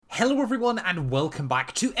Hello everyone and welcome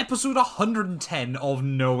back to episode 110 of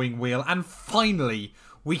Knowing Wheel, and finally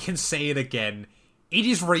we can say it again. It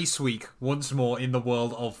is race week once more in the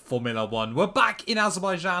world of Formula 1. We're back in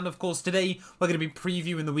Azerbaijan, of course. Today we're going to be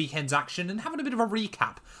previewing the weekend's action and having a bit of a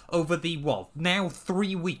recap over the, now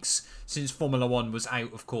 3 weeks since Formula 1 was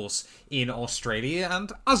out, of course, in Australia.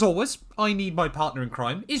 And as always, I need my partner in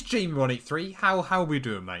crime. It's Jamie183. How are we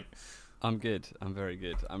doing, mate? I'm good. I'm very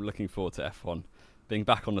good. I'm looking forward to F1 being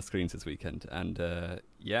back on the screens this weekend. And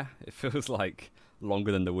yeah, it feels like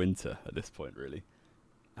longer than the winter at this point, really.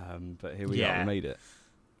 But here we are, we made it.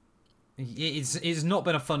 It's not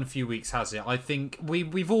been a fun few weeks, has it? I think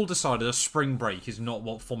we've all decided a spring break is not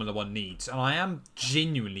what Formula 1 needs. And I am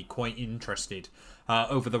genuinely quite interested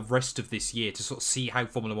over the rest of this year to sort of see how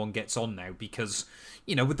Formula 1 gets on now. Because,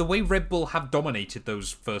 you know, with the way Red Bull have dominated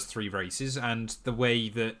those first 3 races and the way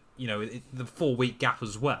that, you know, the 4-week gap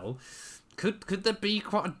as well, Could there be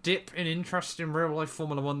quite a dip in interest in real-life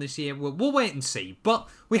Formula 1 this year? We'll wait and see. But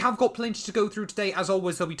we have got plenty to go through today. As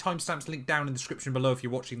always, there'll be timestamps linked down in the description below if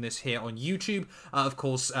you're watching this here on YouTube. Of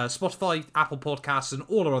course, Spotify, Apple Podcasts, and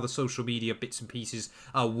all our other social media bits and pieces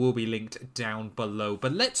will be linked down below.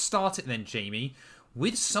 But let's start it then, Jamie,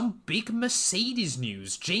 with some big Mercedes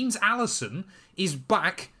news. James Allison is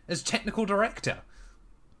back as technical director.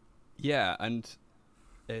 Yeah, and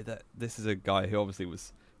this is a guy who obviously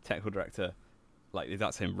was technical director, like the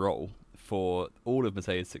exact same role for all of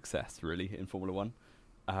Mercedes' success, really, in Formula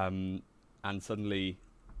 1, and suddenly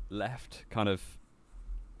left. Kind of,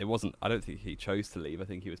 it wasn't. I don't think he chose to leave. I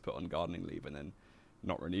think he was put on gardening leave and then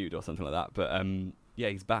not renewed or something like that. But yeah,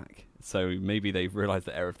 he's back. So maybe they've realised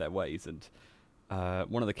the error of their ways, and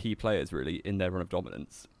one of the key players, really, in their run of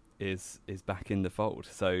dominance is back in the fold.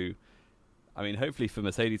 So, I mean, hopefully for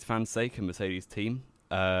Mercedes fans' sake and Mercedes team.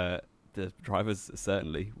 The drivers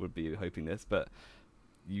certainly would be hoping this, but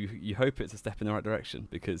you hope it's a step in the right direction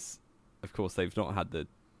because, of course, they've not had the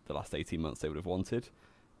last 18 months they would have wanted.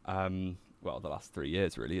 Well, the last 3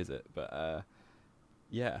 years, really, is it? But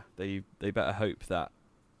yeah, they better hope that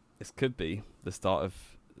this could be the start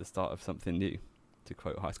of something new, to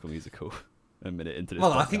quote High School Musical a minute into this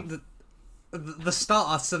podcast. I think that the start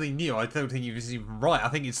of something new, I don't think he was even right. I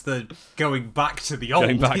think it's the going back to the old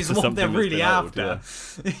is what they're really after.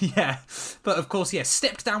 Old, yeah. But of course,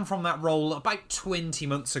 stepped down from that role about 20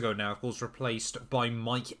 months ago now, of course, replaced by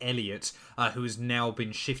Mike Elliott, who has now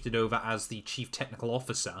been shifted over as the Chief Technical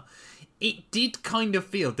Officer. It did kind of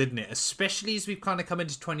feel, didn't it? Especially as we've kind of come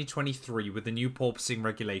into 2023 with the new porpoising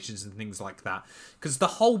regulations and things like that. Because the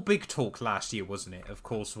whole big talk last year, wasn't it, of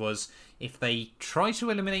course, was if they try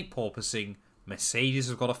to eliminate porpoising, Mercedes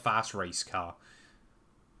have got a fast race car.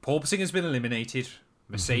 Porpoising has been eliminated.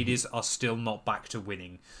 Mercedes are still not back to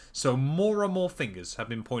winning. So more and more fingers have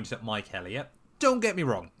been pointed at Mike Elliott. Don't get me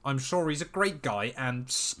wrong. I'm sure he's a great guy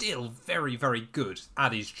and still very, very good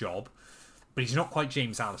at his job. But he's not quite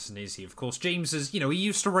James Allison, is he? Of course, James is, he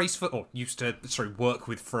used to work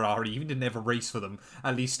with Ferrari. He even never race for them,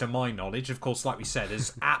 at least to my knowledge. Of course, like we said,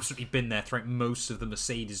 has absolutely been there throughout most of the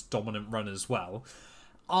Mercedes dominant run as well.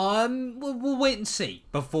 We'll wait and see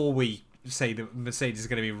before we say that Mercedes is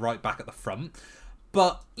going to be right back at the front.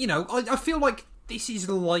 But, I feel like this is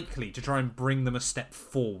likely to try and bring them a step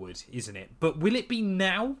forward, isn't it? But will it be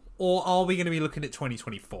now, or are we going to be looking at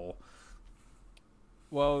 2024?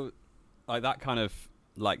 Well, like that kind of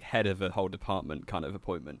head of a whole department kind of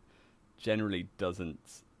appointment generally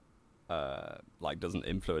doesn't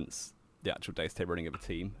influence the actual day-to-day running of a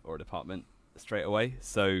team or a department straight away.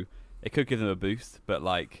 So it could give them a boost, but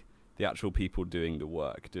the actual people doing the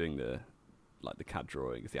work, doing the CAD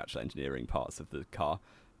drawings, the actual engineering parts of the car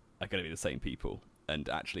are going to be the same people. And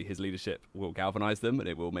actually his leadership will galvanize them, and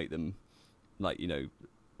it will make them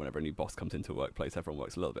whenever a new boss comes into a workplace, everyone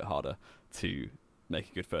works a little bit harder to make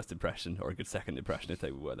a good first impression or a good second impression if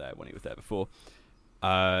they were there when he was there before.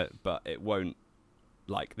 But it won't,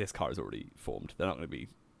 this car is already formed. They're not going to be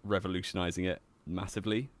revolutionising it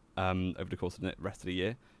massively over the course of the rest of the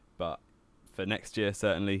year. But for next year,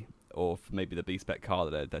 certainly, or for maybe the B-Spec car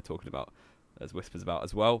that they're talking about, there's whispers about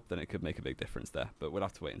as well, then it could make a big difference there. But we'll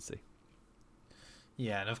have to wait and see.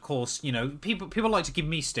 Yeah, and of course, people like to give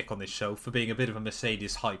me stick on this show for being a bit of a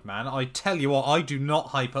Mercedes hype man. I tell you what, I do not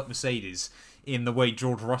hype up Mercedes in the way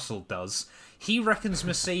George Russell does. He reckons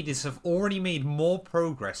Mercedes have already made more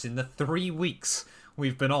progress in the 3 weeks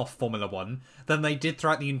we've been off Formula 1 than they did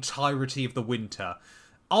throughout the entirety of the winter.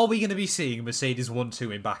 Are we going to be seeing Mercedes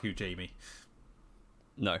 1-2 in Baku, Jamie?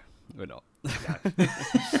 No, we're not.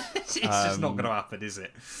 It's just not going to happen, is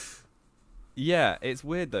it? Yeah, it's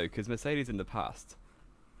weird though, because Mercedes in the past,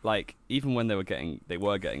 even when they were getting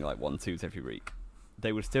 1-2s every week,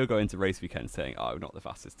 they would still go into race weekend saying, "Oh, we're not the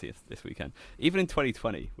fastest this weekend." Even in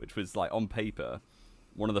 2020, which was like on paper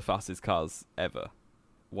one of the fastest cars ever.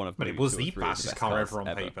 But it was the fastest car ever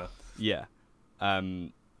on paper. Yeah.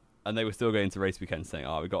 And they were still going into race weekend saying,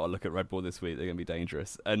 "Oh, we've got to look at Red Bull this week. They're going to be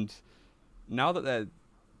dangerous." And now that they're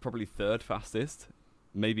probably third fastest,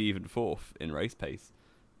 maybe even fourth in race pace,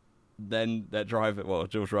 then their driver, well,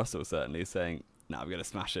 George Russell certainly is saying, "No, we're going to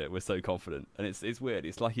smash it. We're so confident." And it's weird.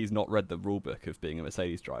 It's like he's not read the rule book of being a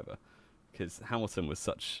Mercedes driver, because Hamilton was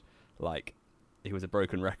such like he was a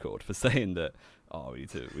broken record for saying that. Oh, we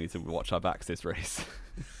need to watch our backs this race.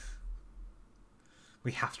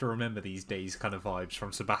 We have to remember these days kind of vibes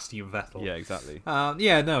from Sebastian Vettel. Yeah, exactly.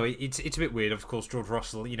 It's a bit weird. Of course, George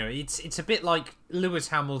Russell. It's a bit like Lewis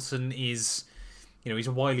Hamilton is. He's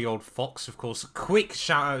a wily old fox, of course. Quick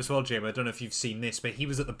shout out as well, Jim. I don't know if you've seen this, but he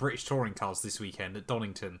was at the British Touring Cars this weekend at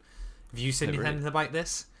Donington. Have you seen anything about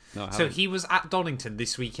this? No, I haven't. So he was at Donington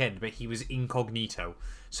this weekend, but he was incognito.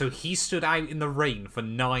 So he stood out in the rain for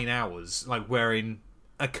 9 hours, like wearing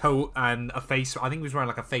a coat and a face. I think he was wearing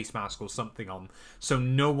like a face mask or something on, so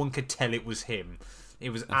no one could tell it was him.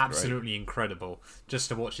 It was absolutely incredible just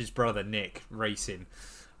to watch his brother Nick racing.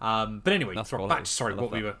 But anyway, That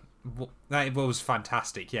was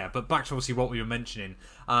fantastic. Yeah, but back to obviously what we were mentioning.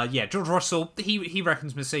 George Russell, he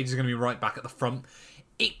reckons Mercedes are going to be right back at the front.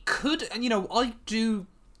 It could, and I do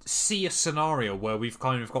see a scenario where we've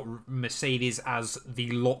kind of got Mercedes as the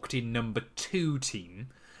locked-in number 2 team.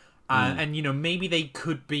 And, maybe they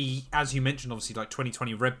could be, as you mentioned, obviously, like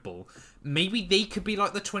 2020 Red Bull. Maybe they could be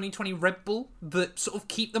like the 2020 Red Bull that sort of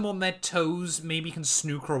keep them on their toes, maybe can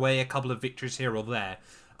snooker away a couple of victories here or there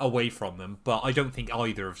away from them. But I don't think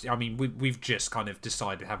either of... I mean, we've just kind of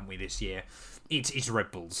decided, haven't we, this year? It's Red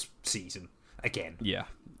Bull's season again. Yeah.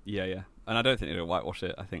 And I don't think it'll whitewash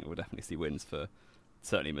it. I think we'll definitely see wins for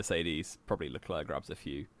certainly Mercedes. Probably Leclerc grabs a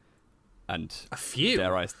few. And a few?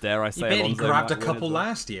 Dare I say he grabbed a couple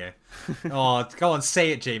last year. Oh, go on,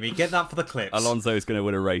 say it, Jamie. Get that for the clips. Alonso is going to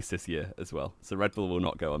win a race this year as well. So Red Bull will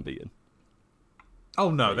not go unbeaten.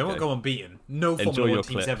 Oh, no, they won't go unbeaten. No Formula 1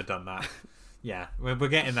 team's ever done that. Yeah, we're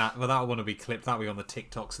getting that. Well, that'll want to be clipped. That'll be on the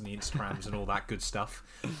TikToks and the Instagrams and all that good stuff.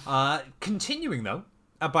 Continuing, though,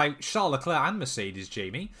 about Charles Leclerc and Mercedes,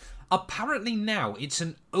 Jamie. Apparently now it's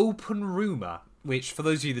an open rumour, which, for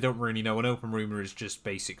those of you that don't really know, an open rumour is just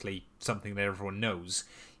basically something that everyone knows,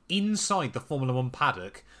 inside the Formula 1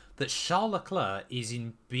 paddock, that Charles Leclerc is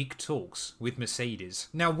in big talks with Mercedes.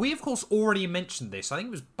 Now, we, of course, already mentioned this. I think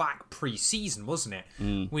it was back pre-season, wasn't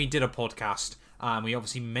it? We did a podcast, and we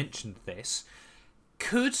obviously mentioned this.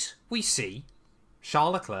 Could we see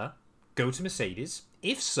Charles Leclerc go to Mercedes?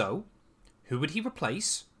 If so, who would he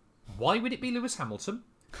replace? Why would it be Lewis Hamilton?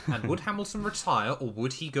 And would Hamilton retire, or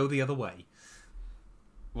would he go the other way?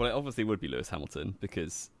 Well, it obviously would be Lewis Hamilton,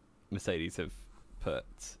 because Mercedes have put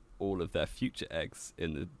all of their future eggs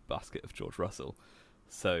in the basket of George Russell.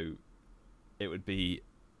 So it would be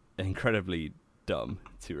incredibly dumb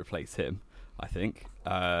to replace him, I think.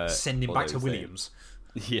 Send him back to Williams.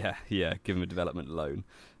 Yeah, give him a development loan.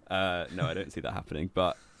 No, I don't see that happening.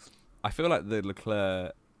 But I feel like the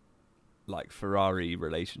Leclerc, Ferrari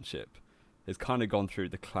relationship has kind of gone through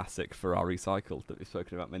the classic Ferrari cycle that we've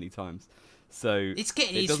spoken about many times. So it's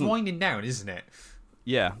winding down, isn't it?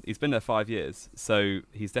 Yeah, he's been there 5 years, so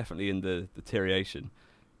he's definitely in the deterioration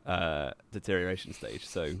stage.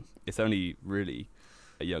 So it's only really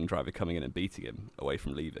a young driver coming in and beating him away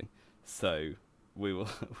from leaving. So we'll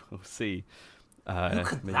see.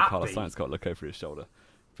 Maybe Carlos Sainz got to look over his shoulder,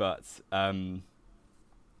 but I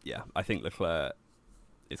think Leclerc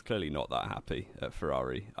is clearly not that happy at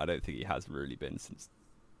Ferrari. I don't think he has really been since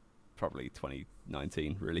probably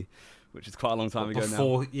 2019, really, which is quite a long time ago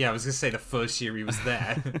now. Yeah, I was going to say the first year he was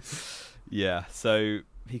there. Yeah, so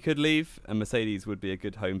he could leave, and Mercedes would be a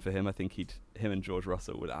good home for him. I think him and George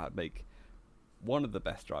Russell would make one of the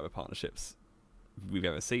best driver partnerships we've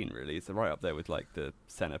ever seen, really. It's right up there with the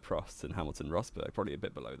Senna, Prost, and Hamilton, Rosberg, probably a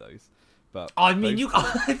bit below those. But I mean,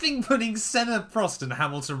 I think putting Senna, Prost, and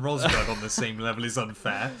Hamilton, Rosberg on the same level is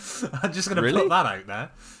unfair. I'm just going to put that out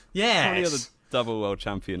there. Yeah. How many other double world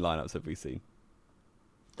champion lineups have we seen?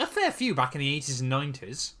 A fair few back in the 80s and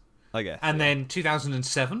 90s. I guess. And then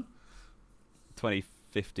 2007.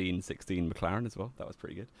 2015-16 McLaren as well. That was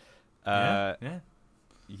pretty good.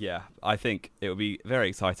 Yeah, I think it would be very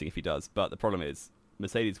exciting if he does. But the problem is,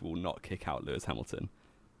 Mercedes will not kick out Lewis Hamilton.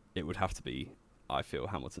 It would have to be, I feel,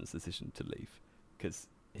 Hamilton's decision to leave, because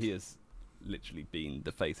he has literally been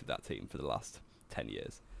the face of that team for the last 10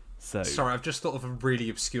 years. So sorry, I've just thought of a really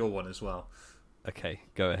obscure one as well. Okay,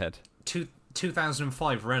 go ahead.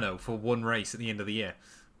 2005 Renault for one race at the end of the year.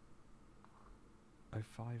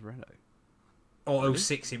 05 Renault. Or really?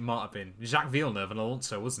 06 it might have been. Jacques Villeneuve and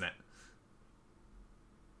Alonso, wasn't it?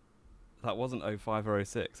 That wasn't 05 or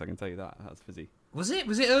 06, I can tell you that. That's fizzy. Was it?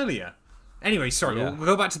 Was it earlier? Anyway, sorry, we'll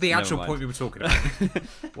go back to the actual point we were talking about.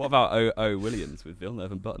 What about 00 Williams with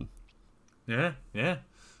Villeneuve and Button? Yeah. There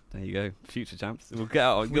you go. Future champs. We'll get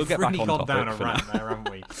out. We'll get really back on topic down a rant there,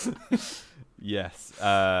 haven't we? Yes.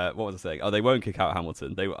 What was I saying? Oh, they won't kick out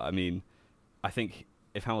Hamilton. I think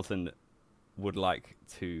if Hamilton would like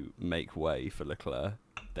to make way for Leclerc,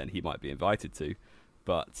 then he might be invited to.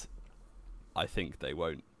 But I think they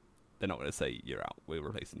won't. They're not going to say, you're out, we're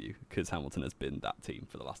replacing you, because Hamilton has been that team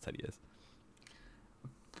for the last 10 years.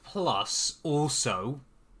 Plus, also,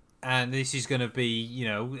 and this is going to be,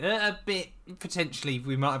 a bit, potentially,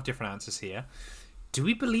 we might have different answers here. Do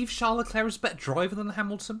we believe Charles Leclerc is a better driver than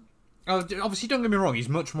Hamilton? Obviously, don't get me wrong, he's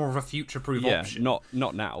much more of a future-proof option.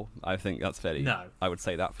 Not now. I think that's fairly... No. I would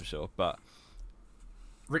say that for sure, but...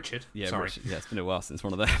 Richard? Yeah, sorry. Richard, it's been a while since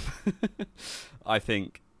one of them. I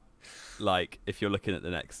think, if you're looking at the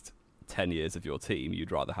next 10 years of your team,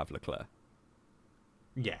 you'd rather have Leclerc.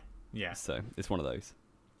 Yeah. So, it's one of those.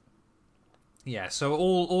 Yeah, so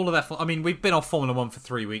all of that... I mean, we've been off Formula 1 for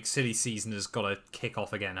 3 weeks. Silly season has got to kick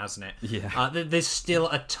off again, hasn't it? Yeah. There's still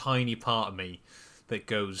a tiny part of me that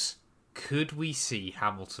goes, could we see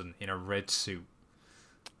Hamilton in a red suit?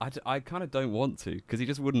 I kind of don't want to, because he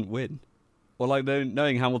just wouldn't win. Or,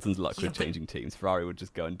 knowing Hamilton's luck with changing teams, Ferrari would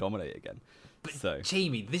just go and dominate again. But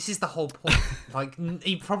Jamie, this is the whole point.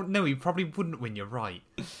 He probably wouldn't win, you're right.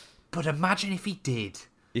 But imagine if he did.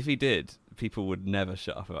 If he did, people would never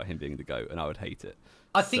shut up about him being the GOAT, and I would hate it.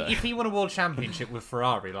 I think if he won a world championship with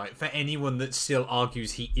Ferrari, for anyone that still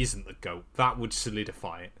argues he isn't the GOAT, that would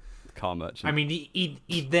solidify it. Car merchant. I mean,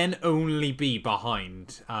 he'd then only be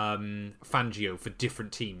behind Fangio for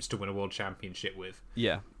different teams to win a world championship with.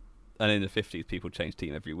 Yeah. And in the 50s, people changed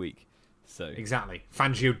team every week. So exactly.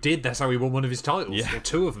 Fangio did. That's how he won one of his titles. Yeah. Or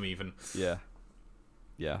two of them, even. Yeah.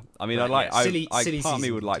 I mean, silly part of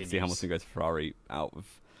me would continues. like to see Hamilton go to Ferrari out of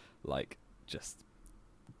just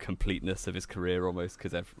completeness of his career almost,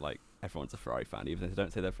 because everyone's a Ferrari fan. Even if they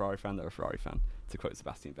don't say they're a Ferrari fan, they're a Ferrari fan, to quote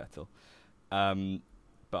Sebastian Vettel.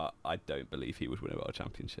 But I don't believe he would win a world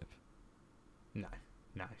championship.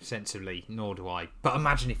 No, sensibly, nor do I. But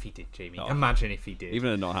imagine if he did, Jamie. Oh. Imagine if he did.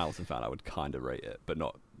 Even a non-Hamilton fan, I would kind of rate it, but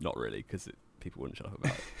not really, because people wouldn't shut up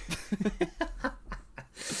about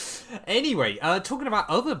it. Anyway, talking about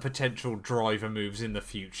other potential driver moves in the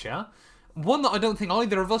future, one that I don't think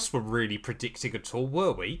either of us were really predicting at all,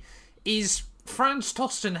 were we, is Franz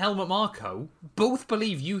Tost and Helmut Marko both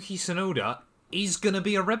believe Yuki Tsunoda is going to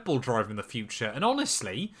be a Red Bull driver in the future. And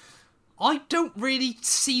honestly, I don't really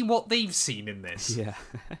see what they've seen in this. Yeah.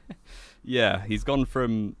 Yeah, he's gone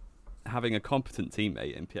from having a competent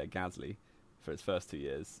teammate in Pierre Gasly for his first 2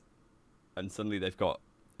 years, and suddenly they've got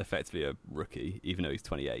effectively a rookie, even though he's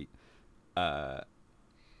 28.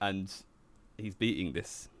 And he's beating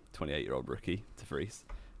this 28-year-old rookie, De Vries.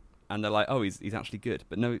 And they're like, oh, he's actually good.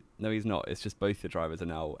 But no, he's not. It's just both the drivers are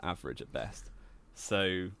now average at best.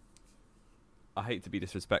 So I hate to be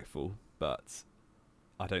disrespectful, but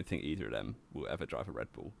I don't think either of them will ever drive a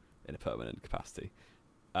Red Bull in a permanent capacity.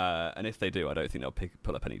 And if they do, I don't think they'll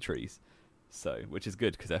pull up any trees. So, which is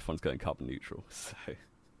good, because F1's going carbon neutral. So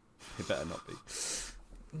it better not be.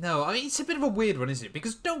 No, I mean, it's a bit of a weird one, isn't it?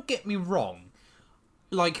 Because don't get me wrong.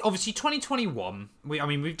 Obviously, 2021,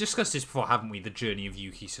 we've discussed this before, haven't we? The journey of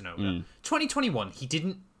Yuki Tsunoda. 2021, he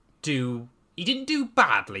didn't do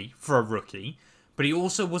badly for a rookie, but he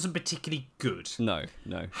also wasn't particularly good. No.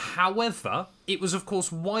 However, it was, of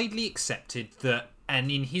course, widely accepted that,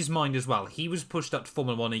 and in his mind as well, he was pushed up to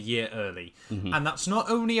Formula 1 a year early. Mm-hmm. And that's not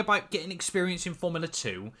only about getting experience in Formula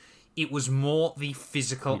 2, it was more the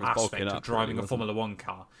physical aspect of driving a Formula 1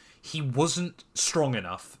 car. He wasn't strong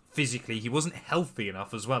enough physically. He wasn't healthy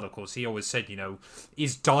enough as well, of course. He always said,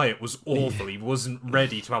 his diet was awful. He wasn't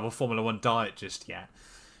ready to have a Formula 1 diet just yet.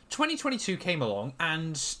 2022 came along,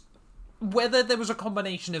 and whether there was a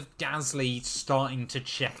combination of Gasly starting to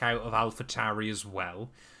check out of AlphaTauri as well,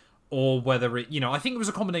 or whether it, I think it was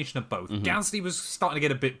a combination of both. Mm-hmm. Gasly was starting to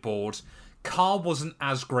get a bit bored. Car wasn't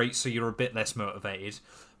as great, so you're a bit less motivated.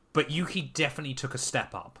 But Yuki definitely took a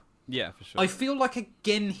step up. Yeah, for sure. I feel like,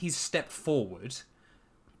 again, he's stepped forward.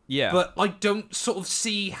 Yeah. But I don't sort of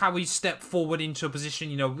see how he's stepped forward into a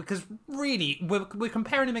position, because really, we're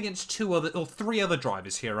comparing him against three other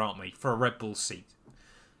drivers here, aren't we, for a Red Bull seat?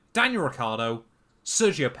 Daniel Ricciardo,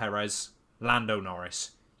 Sergio Perez, Lando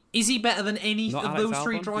Norris. Is he better than any of those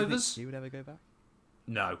three drivers? He would ever go back?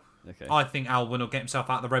 No. Okay. I think Albon will get himself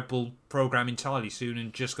out of the Red Bull program entirely soon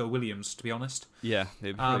and just go Williams, to be honest. Yeah,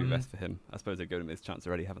 it'd be probably best for him. I suppose they've given him his chance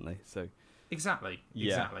already, haven't they? So Exactly.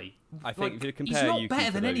 I think if you compare he's not Yuki better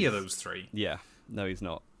to than any of those three. Yeah, no, he's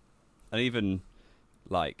not. And even,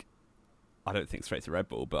 like, I don't think straight to Red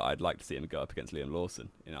Bull, but I'd like to see him go up against Liam Lawson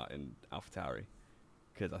in AlphaTauri,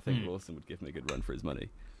 because I think Lawson would give him a good run for his money.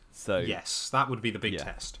 So yes, that would be the big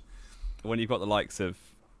test. When you've got the likes of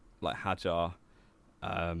like Hadjar,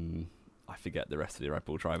 I forget the rest of the Red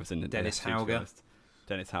Bull drivers in Dennis Hauger.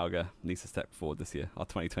 Dennis Hauger needs to step forward this year. Our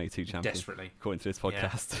 2022 champion, desperately, according to this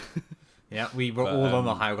podcast. Yeah, we were all on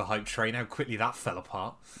the Hauger hype train. How quickly that fell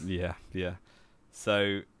apart. Yeah.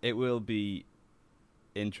 So it will be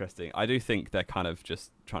interesting. I do think they're kind of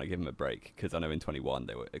just trying to give him a break, because I know in 21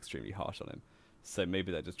 they were extremely harsh on him. So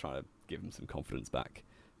maybe they're just trying to give him some confidence back,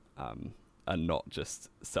 and not just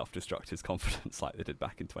self-destruct his confidence like they did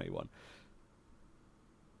back in 21.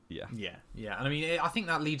 Yeah. And I mean, I think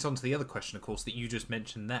that leads on to the other question, of course, that you just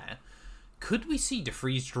mentioned there. Could we see De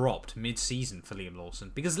Vries dropped mid-season for Liam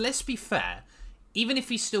Lawson? Because let's be fair, even if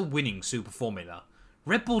he's still winning Super Formula,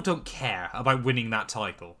 Red Bull don't care about winning that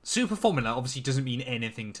title. Super Formula obviously doesn't mean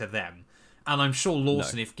anything to them. And I'm sure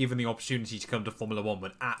Lawson, if given the opportunity to come to Formula 1,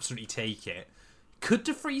 would absolutely take it. Could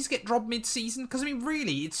De Vries get dropped mid-season? Because, I mean,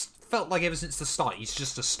 really, it's felt like ever since the start, he's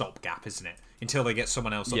just a stopgap, isn't it? Until they get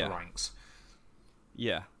someone else up the ranks.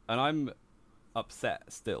 Yeah, and I'm upset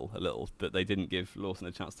still a little that they didn't give Lawson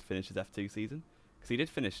a chance to finish his F2 season. Because he did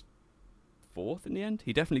finish 4th in the end.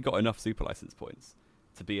 He definitely got enough super license points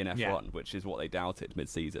to be in F1, which is what they doubted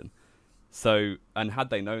mid-season. So, and had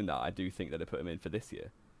they known that, I do think they'd have put him in for this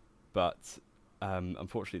year. But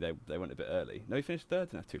unfortunately, they went a bit early. No, he finished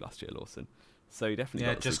 3rd in F2 last year, Lawson. So he definitely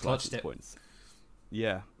got just super license points.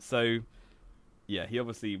 Yeah, so yeah, he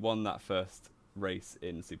obviously won that first race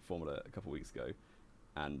in Super Formula a couple of weeks ago.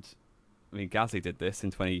 And I mean, Gasly did this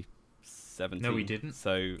in 2017. No, he didn't.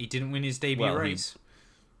 So he didn't win his debut race.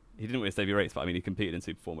 He didn't win his debut race, but I mean, he competed in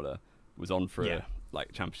Super Formula, was on for a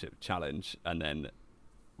championship challenge, and then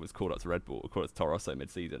was called up to Red Bull, called up to Toro Rosso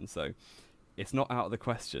mid-season. So it's not out of the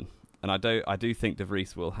question. And I do think De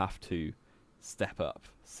Vries will have to step up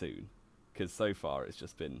soon, because so far it's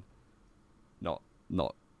just been not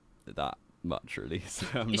that much, really. So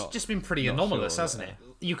it's just been pretty anomalous, hasn't it?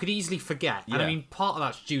 You could easily forget. And I mean, part of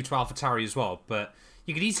that's due to AlphaTauri as well, but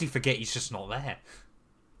you could easily forget he's just not there.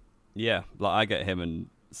 Yeah, like I get him and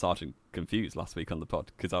Sargent confused last week on the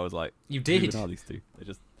pod, because I was like, you did? Who are these two?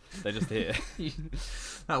 They're just here.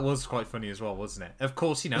 That was quite funny as well, wasn't it? Of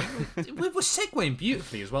course, we're segueing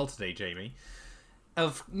beautifully as well today, Jamie.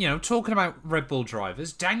 Talking about Red Bull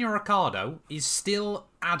drivers, Daniel Ricciardo is still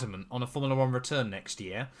adamant on a Formula 1 return next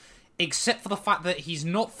year, except for the fact that he's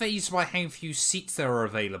not fazed by how few seats there are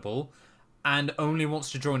available and only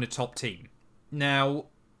wants to join a top team. Now,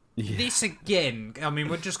 this again, I mean,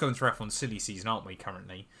 we're just going through F1 silly season, aren't we,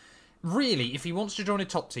 currently? Really, if he wants to join a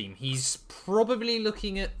top team, he's probably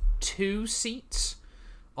looking at 2 seats,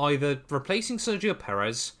 either replacing Sergio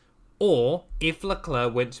Perez, or if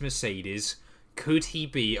Leclerc went to Mercedes, could he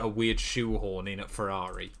be a weird shoehorn in at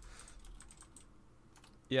Ferrari?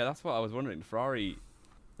 Yeah, that's what I was wondering. Ferrari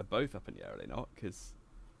are both up in the air, are they not? Because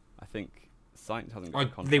I think Sainz hasn't got a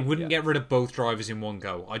contract They wouldn't yet. get rid of both drivers in one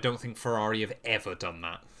go. I don't think Ferrari have ever done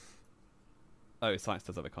that. Oh, Sainz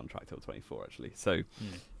does have a contract till 24, actually. So,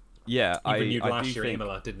 yeah, he renewed I last do year think, at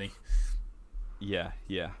Imola, didn't he?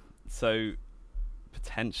 Yeah. So,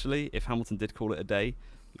 potentially, if Hamilton did call it a day,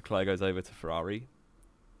 Leclerc goes over to Ferrari.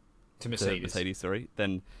 To Mercedes.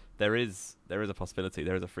 Then there is a possibility.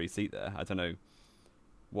 There is a free seat there. I don't know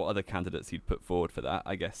what other candidates you'd put forward for that.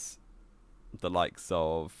 I guess the likes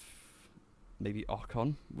of maybe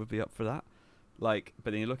Ocon would be up for that. But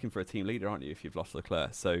then you're looking for a team leader, aren't you, if you've lost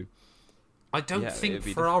Leclerc? So I don't think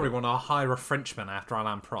Ferrari want to hire a Frenchman after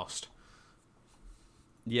Alain Prost.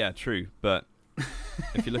 Yeah, true. But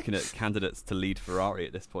if you're looking at candidates to lead Ferrari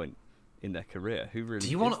at this point in their career, who really... Do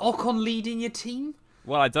you want Ocon leading your team?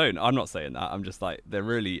 Well, I don't. I'm not saying that. I'm just like, they're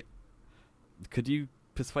really... Could you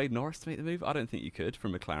persuade Norris to make the move? I don't think you could,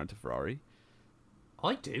 from McLaren to Ferrari.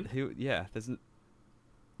 I do. There's...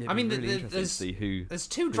 I mean, really there's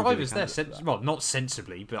 2 drivers there. Well, not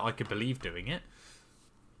sensibly, but I could believe doing it.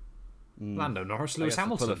 Lando Norris, Lewis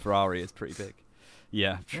Hamilton. The Ferrari is pretty big.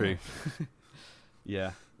 Yeah, true.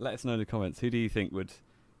 Yeah. Let us know in the comments. Who do you think would...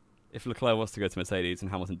 If Leclerc was to go to Mercedes and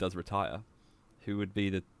Hamilton does retire, who would be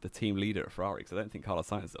the team leader at Ferrari? Because I don't think Carlos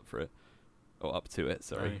Sainz is up for it. Or up to it,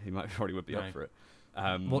 sorry. No. He probably would be up for it.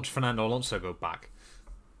 Watch Fernando Alonso go back.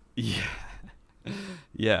 Yeah.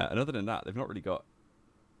 Yeah, and other than that, they've not really got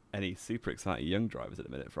any super exciting young drivers at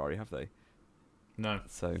the minute, Ferrari, have they?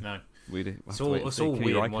 So no. It's all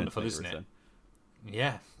weird and wonderful, isn't it?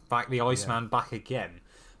 Yeah, back the Iceman back again.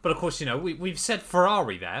 But of course, we've said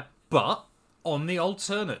Ferrari there, but on the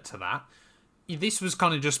alternate to that, this was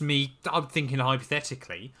kind of just me. I'm thinking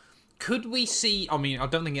hypothetically. Could we see, I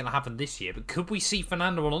don't think it'll happen this year, but could we see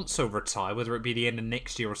Fernando Alonso retire, whether it be the end of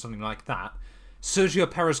next year or something like that? Sergio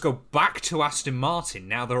Perez go back to Aston Martin,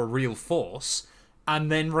 now they're a real force,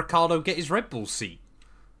 and then Ricciardo get his Red Bull seat?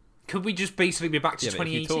 Could we just basically be back to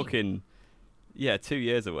 2018? If you're talking, 2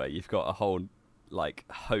 years away, you've got a whole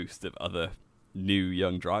host of other new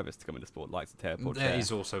young drivers to come into sport, like Teo Porcher. That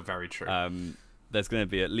is also very true. There's going to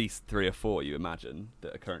be at least 3 or 4, you imagine,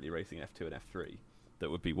 that are currently racing F2 and F3. That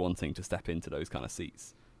would be wanting to step into those kind of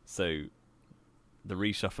seats. So the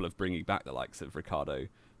reshuffle of bringing back the likes of Ricciardo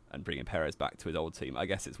and bringing Perez back to his old team, I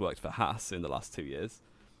guess it's worked for Haas in the last 2 years.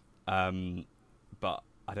 But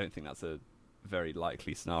I don't think that's a very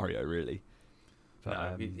likely scenario, really.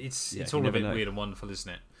 But, it's all a bit weird and wonderful,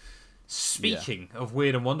 isn't it? Speaking of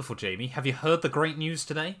weird and wonderful, Jamie, have you heard the great news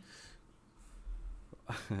today?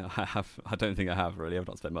 I don't think I have, really. I've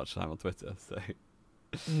not spent much time on Twitter, so...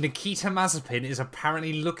 Nikita Mazepin is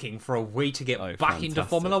apparently looking for a way to get back into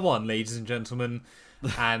Formula 1, ladies and gentlemen.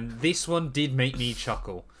 And this one did make me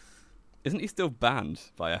chuckle. Isn't he still banned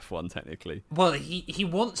by F1, technically? Well, he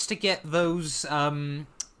wants to get those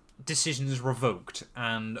decisions revoked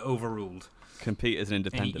and overruled. Compete as an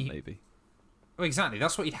independent, maybe. Well, exactly.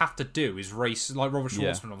 That's what he'd have to do, is race... Like Robert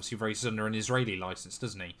Schwartzman obviously races under an Israeli licence,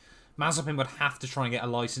 doesn't he? Mazepin would have to try and get a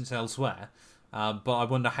licence elsewhere. But I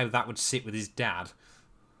wonder how that would sit with his dad.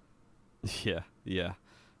 Yeah.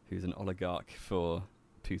 Who's an oligarch for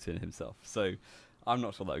Putin himself. So I'm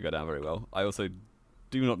not sure that would go down very well. I also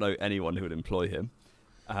do not know anyone who would employ him.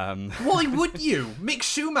 Why would you? Mick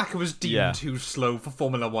Schumacher was deemed too slow for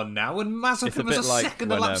Formula 1 now, and Mazepin was a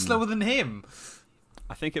second a lap slower than him.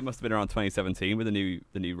 I think it must have been around 2017 when the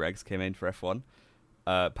new regs came in for F1.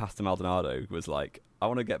 Pastor Maldonado was like, I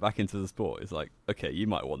want to get back into the sport. It's like, okay, you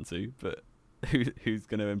might want to, but who's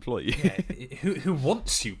going to employ you? Who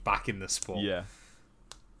wants you back in the sport? Yeah.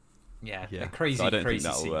 Crazy. So I don't think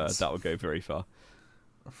that will go very far.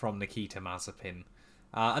 From Nikita Mazepin.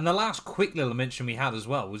 And the last quick little mention we had as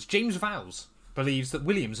well was James Vowles believes that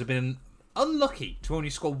Williams have been unlucky to only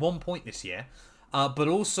score 1 point this year, but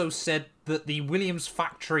also said that the Williams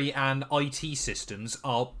factory and IT systems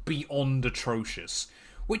are beyond atrocious,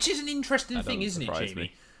 which is an interesting thing, isn't it,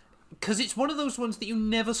 Jamie? Because it's one of those ones that you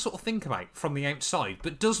never sort of think about from the outside,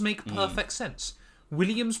 but does make perfect sense.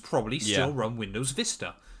 Williams probably still run Windows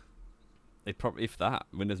Vista. They probably, if that,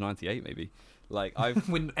 Windows 98 maybe. Like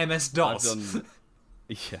MS-DOS.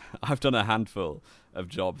 I've done a handful of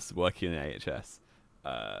jobs working in AHS,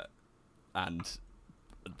 and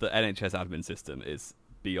the NHS admin system is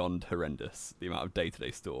beyond horrendous. The amount of data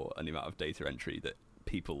they store and the amount of data entry that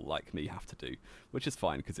people like me have to do, which is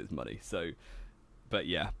fine because it's money. So. But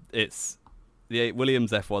yeah, it's the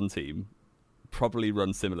Williams F1 team probably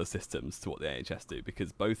run similar systems to what the NHS do,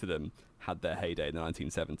 because both of them had their heyday in the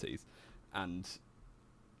 1970s, and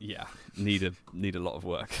need a lot of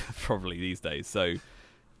work probably these days. So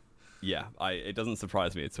yeah, it doesn't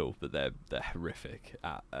surprise me at all that they're horrific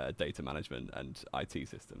at data management and IT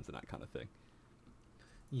systems and that kind of thing.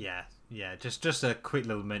 Yeah. Just a quick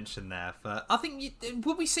little mention there. I think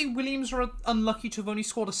would we say Williams are unlucky to have only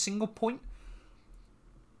scored a single point?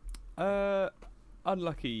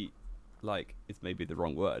 Unlucky, is maybe the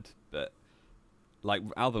wrong word, but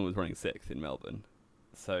Albon was running 6th in Melbourne,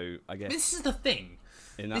 so I guess this is the thing.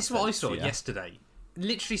 This is what I saw yesterday.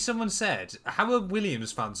 Literally, someone said, "How are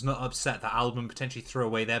Williams fans not upset that Albon potentially threw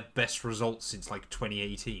away their best results since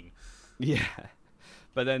 2018?" Yeah,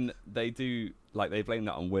 but then they do they blame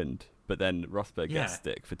that on wind, but then Rosberg gets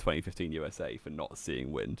stick for 2015 USA for not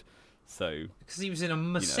seeing wind, so because he was in a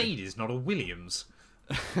Mercedes, not a Williams.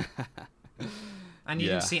 And you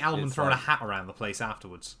didn't see Albon throwing a hat around the place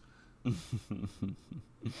afterwards.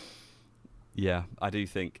 Yeah, I do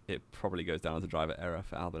think it probably goes down as a driver error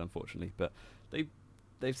for Albon, unfortunately. But they've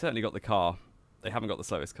certainly got the car. They haven't got the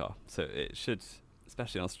slowest car, so it should,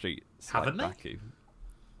 especially on street. Haven't they? Baku,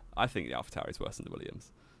 I think the AlphaTauri is worse than the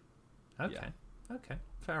Williams. Okay,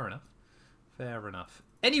 fair enough.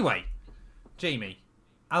 Anyway, Jamie,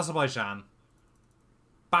 Azerbaijan,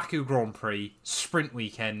 Baku Grand Prix, sprint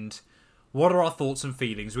weekend. What are our thoughts and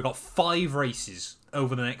feelings? We've got 5 races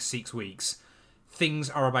over the next 6 weeks. Things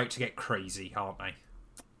are about to get crazy, aren't they?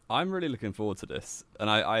 I'm really looking forward to this.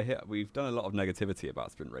 And we've done a lot of negativity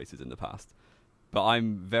about sprint races in the past. But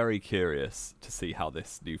I'm very curious to see how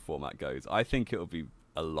this new format goes. I think it'll be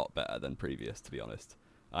a lot better than previous, to be honest.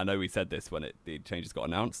 I know we said this when the changes got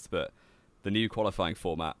announced, but the new qualifying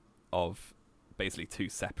format of basically 2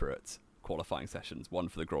 separate qualifying sessions, one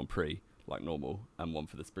for the Grand Prix, like normal, and one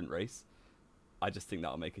for the sprint race. I just think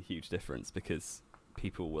that'll make a huge difference because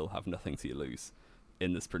people will have nothing to lose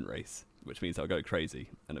in the sprint race, which means they'll go crazy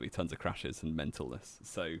and there'll be tons of crashes and mentalness.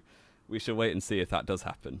 So we shall wait and see if that does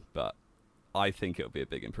happen, but I think it'll be a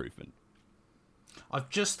big improvement. I've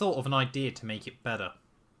just thought of an idea to make it better.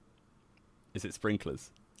 Is it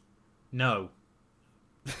sprinklers? No.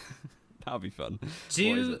 That'll be fun.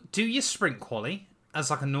 Do your sprint quali as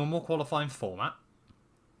like a normal qualifying format.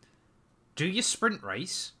 Do your sprint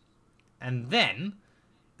race, and then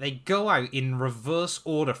they go out in reverse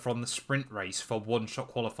order from the sprint race for one-shot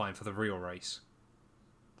qualifying for the real race.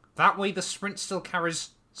 That way the sprint still carries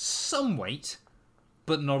some weight,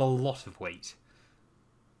 but not a lot of weight.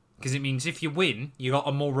 Because it means if you win, you got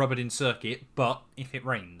a more rubbered-in circuit, but if it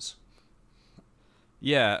rains.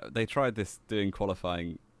 Yeah, they tried this doing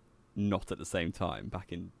qualifying not at the same time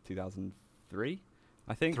back in 2003,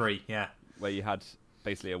 I think. 3, yeah. Where you had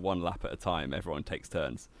basically a 1 lap at a time, everyone takes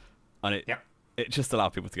turns. And it just allowed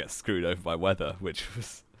people to get screwed over by weather, which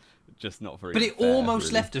was just not very But it fair, almost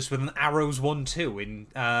really. left us with an Arrows 1-2 in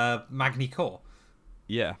Magny Core.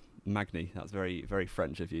 Yeah, Magny. That's very, very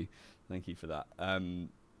French of you. Thank you for that.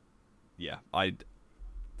 Yeah, I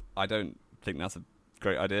don't think that's a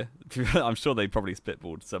great idea. I'm sure they probably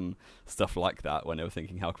spitballed some stuff like that when they were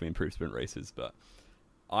thinking, how can we improve sprint races? But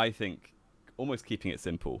I think almost keeping it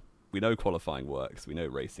simple. We know qualifying works. We know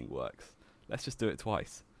racing works. Let's just do it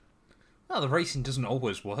twice. Well, the racing doesn't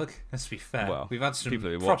always work, let's be fair. Well, we've had some people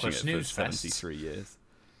have been proper watching it snooze for fests. 73 years.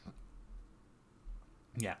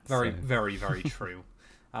 Yeah, very, very true.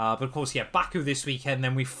 But of course, Baku this weekend,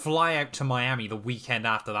 then we fly out to Miami the weekend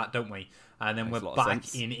after that, don't we? And then Makes a we're lot of back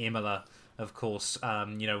sense. in Imola, of course.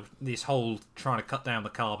 This whole trying to cut down the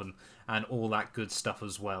carbon and all that good stuff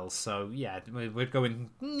as well. So, yeah, we're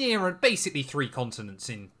going near basically 3 continents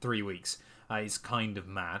in 3 weeks. It's kind of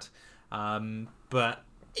mad. But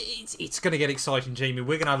it's going to get exciting, Jamie.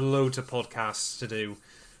 We're going to have loads of podcasts to do,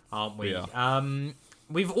 aren't we? Yeah.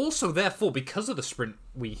 We've also, therefore, because of the sprint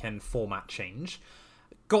weekend format change,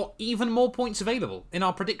 got even more points available in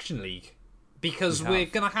our prediction league. Because we're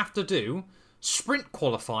going to have to do sprint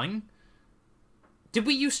qualifying. Did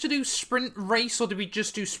we used to do sprint race, or did we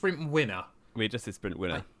just do sprint winner? We just did sprint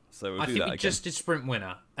winner. So we'll I do think that we again. just did sprint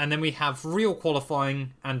winner. And then we have real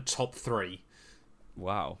qualifying and top 3.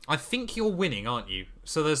 Wow. I think you're winning, aren't you?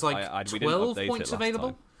 So there's like we didn't 12 update points it last available?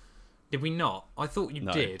 time. Did we not? I thought you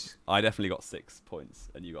No, did. I definitely got 6 points,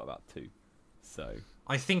 and you got about 2. So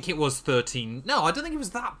I think it was 13. No, I don't think it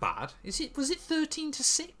was that bad. Was it 13 to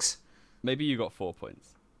 6? maybe you got 4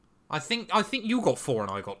 points. I think you got 4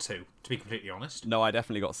 and I got 2, to be completely honest. No, I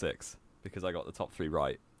definitely got 6 because I got the top 3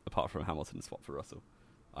 right, apart from Hamilton's swap for Russell.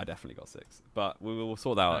 I definitely got 6, but we will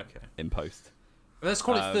sort that out in post. Let's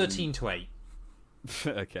call it 13 to 8.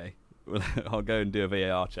 Okay, well, I'll go and do a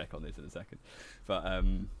VAR check on this in a second. But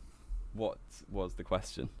what was the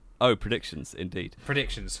question? Oh, predictions, indeed.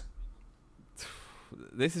 Predictions.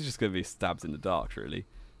 This is just going to be stabs in the dark, really.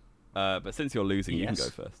 But since you're losing, you can go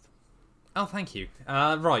first. Oh, thank you.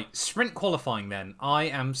 Right, sprint qualifying then. I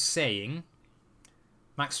am saying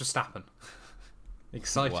Max Verstappen.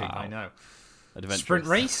 Exciting, Wow. I know. Adventurous. Sprint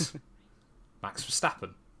race, Max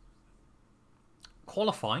Verstappen.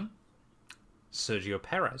 Qualifying, Sergio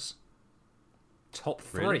Perez. Top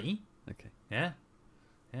 3. Really? Okay. Yeah.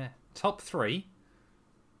 Top 3,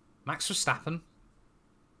 Max Verstappen,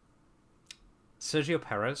 Sergio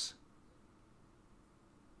Perez,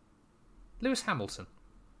 Lewis Hamilton.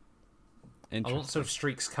 Alonso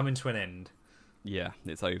streak's coming to an end. Yeah,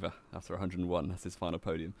 it's over after 101. That's his final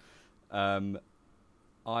podium.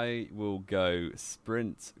 I will go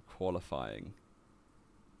sprint qualifying.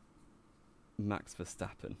 Max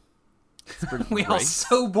Verstappen. Sprint We race. are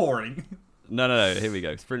so boring. No. Here we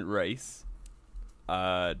go. Sprint race.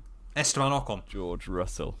 Esteban Ocon. George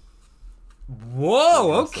Russell.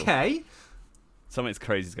 Whoa, Russell. okay. Something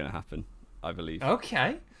crazy is going to happen, I believe.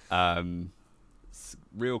 Okay.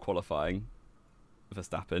 Real qualifying,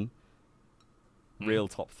 Verstappen. Real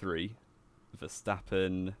top 3,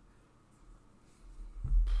 Verstappen.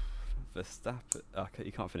 Okay,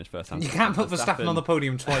 you can't finish first. You can't put Verstappen on the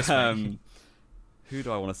podium twice, mate. Who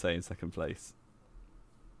do I want to say in second place?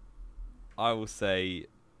 I will say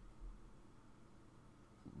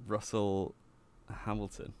Russell,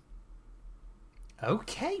 Hamilton.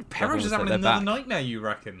 Okay, Perez is having they're another back. nightmare, you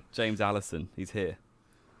reckon? James Allison, he's here.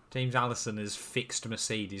 James Allison has fixed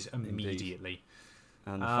Mercedes immediately.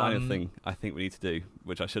 And the final thing I think we need to do,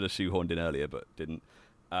 which I should have shoehorned in earlier but didn't,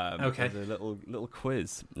 Okay. is a little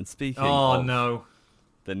quiz. And speaking Oh, of no.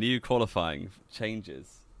 the new qualifying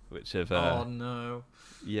changes, which have oh no,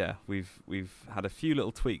 yeah, we've had a few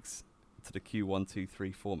little tweaks to the Q1, 2,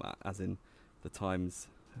 3 format, as in the times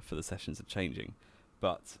for the sessions are changing.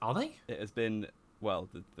 But are they? It has been for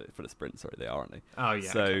the sprint. Sorry, they are, aren't they? Oh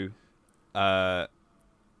yeah. So, okay.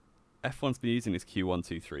 F1's been using this Q1,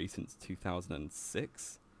 2, 3 since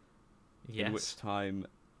 2006. Yes. In which time,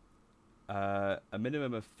 a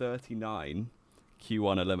minimum of 39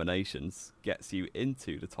 Q1 eliminations gets you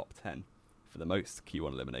into the top 10 for the most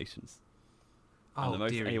Q1 eliminations. And the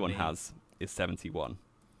most anyone has is 71.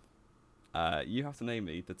 You have to name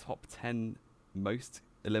me the top 10 most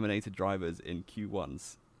eliminated drivers in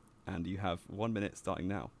Q1s, and you have 1 minute starting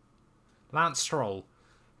now. Lance Stroll.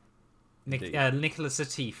 Nicholas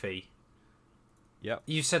Latifi. Yep.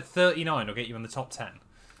 You said 39 will get you in the top 10.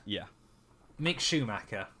 Yeah. Mick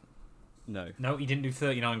Schumacher. No. No, he didn't do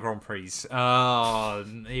 39 Grand Prix. Oh,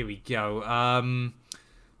 here we go.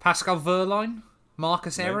 Pascal Wehrlein.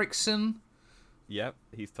 Marcus Ericsson. Yep,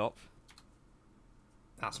 he's top.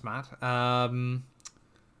 That's mad.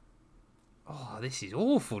 Oh, this is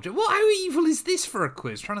awful. How evil is this for a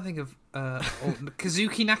quiz? Trying to think of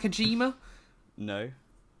Kazuki Nakajima. No.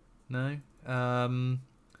 Trying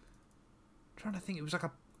to think. It was like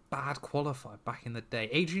a bad qualifier back in the day.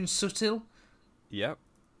 Adrian Sutil. Yep.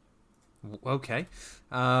 Okay.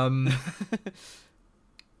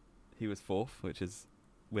 He was fourth, which is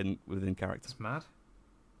within character. That's mad.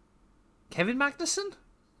 Kevin Magnussen.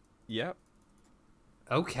 Yep.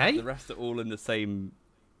 Okay. The rest are all in the same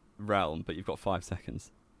realm, but you've got 5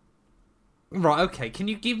 seconds. Right, okay. Can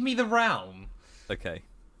you give me the realm? Okay.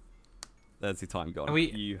 There's the time gone.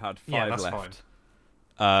 You had 5 that's left. Fine.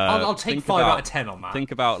 I'll take 5 out of 10 on that.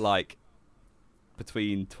 Think about, like,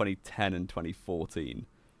 between 2010 and 2014.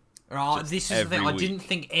 This is the thing. I didn't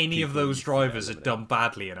think any of those drivers had done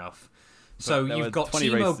badly enough. So you've got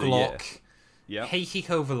Timo Glock, Heikki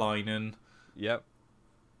Kovalainen. Yep.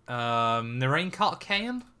 Narain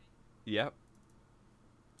Kartikeyan. Yep.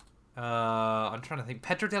 I'm trying to think.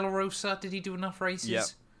 Pedro De La Rosa, did he do enough races? Yep,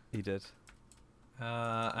 he did.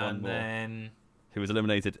 And then... Who was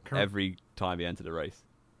eliminated every time he entered a race.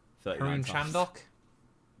 Karun Chandok?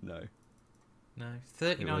 No.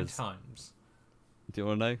 39 times. Do you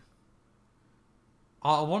want to know?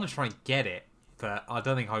 I want to try and get it, but I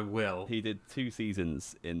don't think I will. He did 2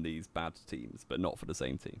 seasons in these bad teams, but not for the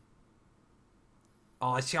same team.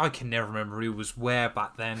 Oh, see, I can never remember who was where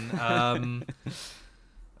back then.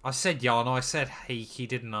 I said Jan, I said Heikki,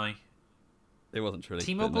 didn't I? It wasn't Trilly.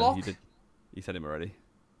 Timo Glock? No, you said him already.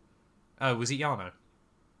 Oh, was it Jarno?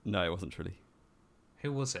 No, it wasn't Trilly.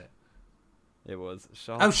 Who was it? It was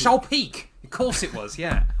Charles. Oh, Charles Peak! Of course it was,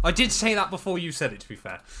 yeah. I did say that before you said it, to be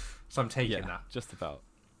fair. So I'm taking that. Just about.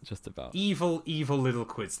 Evil little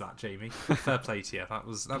quiz, that, Jamie. Fair play to you. That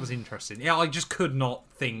was interesting. Yeah, I just could not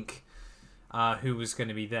think who was going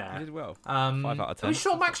to be there. You did well. 5 out of 10. Are you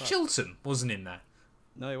sure Max Chilton wasn't in there?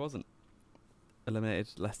 No, he wasn't.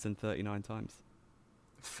 Eliminated less than 39 times.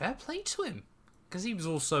 Fair play to him. Because he was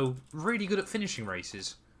also really good at finishing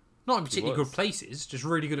races. Not in particularly good places, just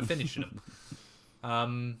really good at finishing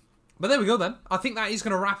them. But there we go then. I think that is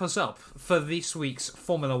going to wrap us up for this week's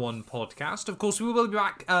Formula 1 podcast. Of course, we will be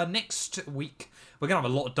back next week. We're going to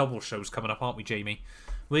have a lot of double shows coming up, aren't we, Jamie?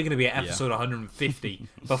 We're going to be at episode 150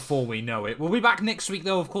 before we know it. We'll be back next week,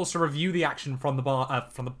 though, of course, to review the action from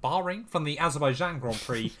the Azerbaijan Grand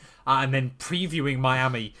Prix, and then previewing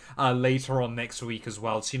Miami later on next week as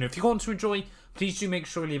well. So, if you want to enjoy, please do make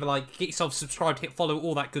sure you leave a like, get yourself subscribed, hit follow,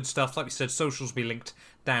 all that good stuff. Like we said, socials will be linked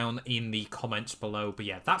down in the comments below. But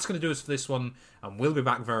yeah, that's going to do us for this one, and we'll be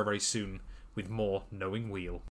back very, very soon with more Knowing Wheel.